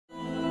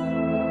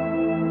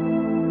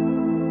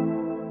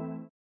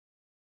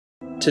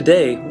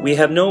Today, we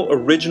have no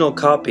original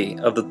copy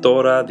of the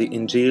Torah, the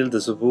Injil, the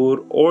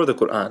Zabur, or the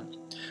Qur'an,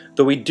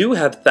 though we do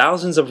have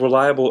thousands of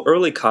reliable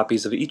early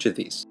copies of each of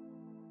these.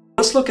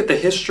 Let's look at the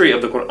history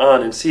of the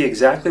Qur'an and see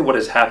exactly what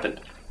has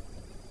happened.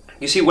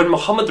 You see, when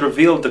Muhammad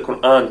revealed the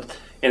Qur'an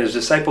and his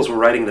disciples were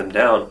writing them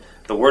down,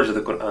 the words of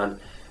the Qur'an,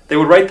 they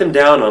would write them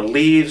down on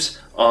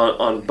leaves,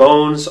 on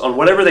bones, on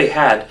whatever they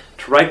had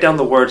to write down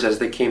the words as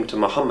they came to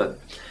Muhammad.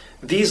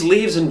 These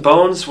leaves and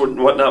bones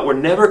and whatnot were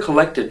never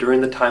collected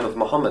during the time of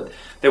Muhammad.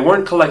 They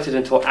weren't collected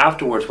until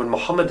afterwards, when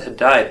Muhammad had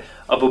died.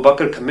 Abu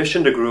Bakr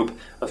commissioned a group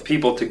of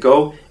people to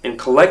go and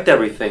collect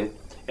everything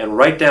and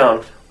write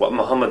down what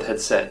Muhammad had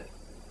said.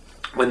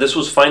 When this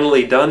was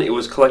finally done, it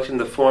was collected in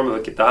the form of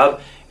a kitab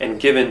and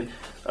given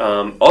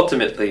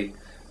ultimately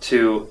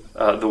to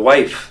the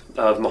wife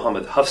of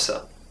Muhammad,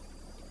 Hafsa.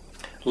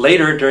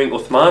 Later, during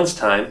Uthman's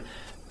time,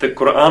 the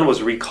Qur'an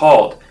was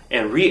recalled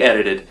and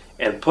re-edited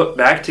and put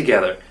back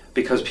together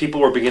because people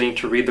were beginning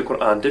to read the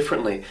Qur'an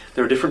differently.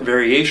 There were different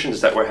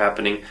variations that were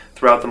happening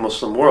throughout the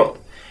Muslim world.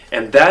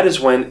 And that is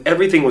when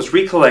everything was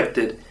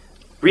recollected,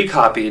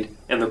 recopied,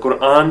 and the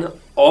Qur'an,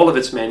 all of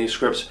its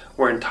manuscripts,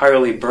 were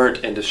entirely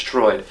burnt and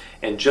destroyed.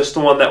 And just the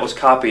one that was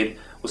copied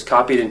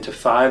into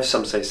 5,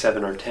 some say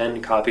 7 or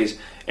 10 copies,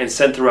 and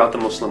sent throughout the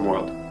Muslim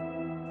world.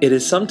 It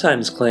is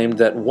sometimes claimed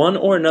that one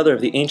or another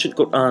of the ancient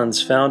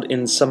Qur'ans found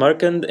in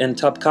Samarkand and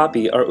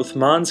Topkapi are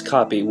Uthman's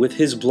copy with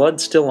his blood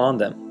still on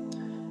them.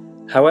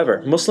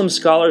 However, Muslim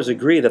scholars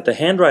agree that the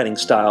handwriting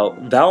style,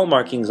 vowel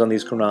markings on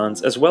these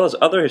Qur'ans, as well as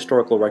other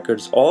historical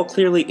records, all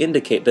clearly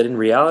indicate that in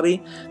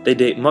reality they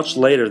date much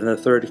later than the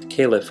third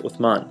Caliph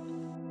Uthman.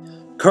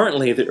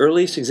 Currently, the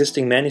earliest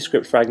existing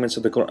manuscript fragments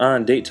of the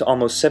Qur'an date to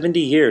almost 70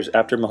 years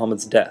after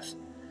Muhammad's death.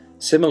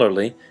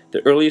 Similarly,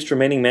 the earliest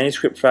remaining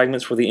manuscript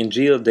fragments for the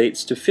Injil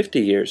dates to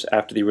 50 years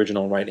after the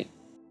original writing.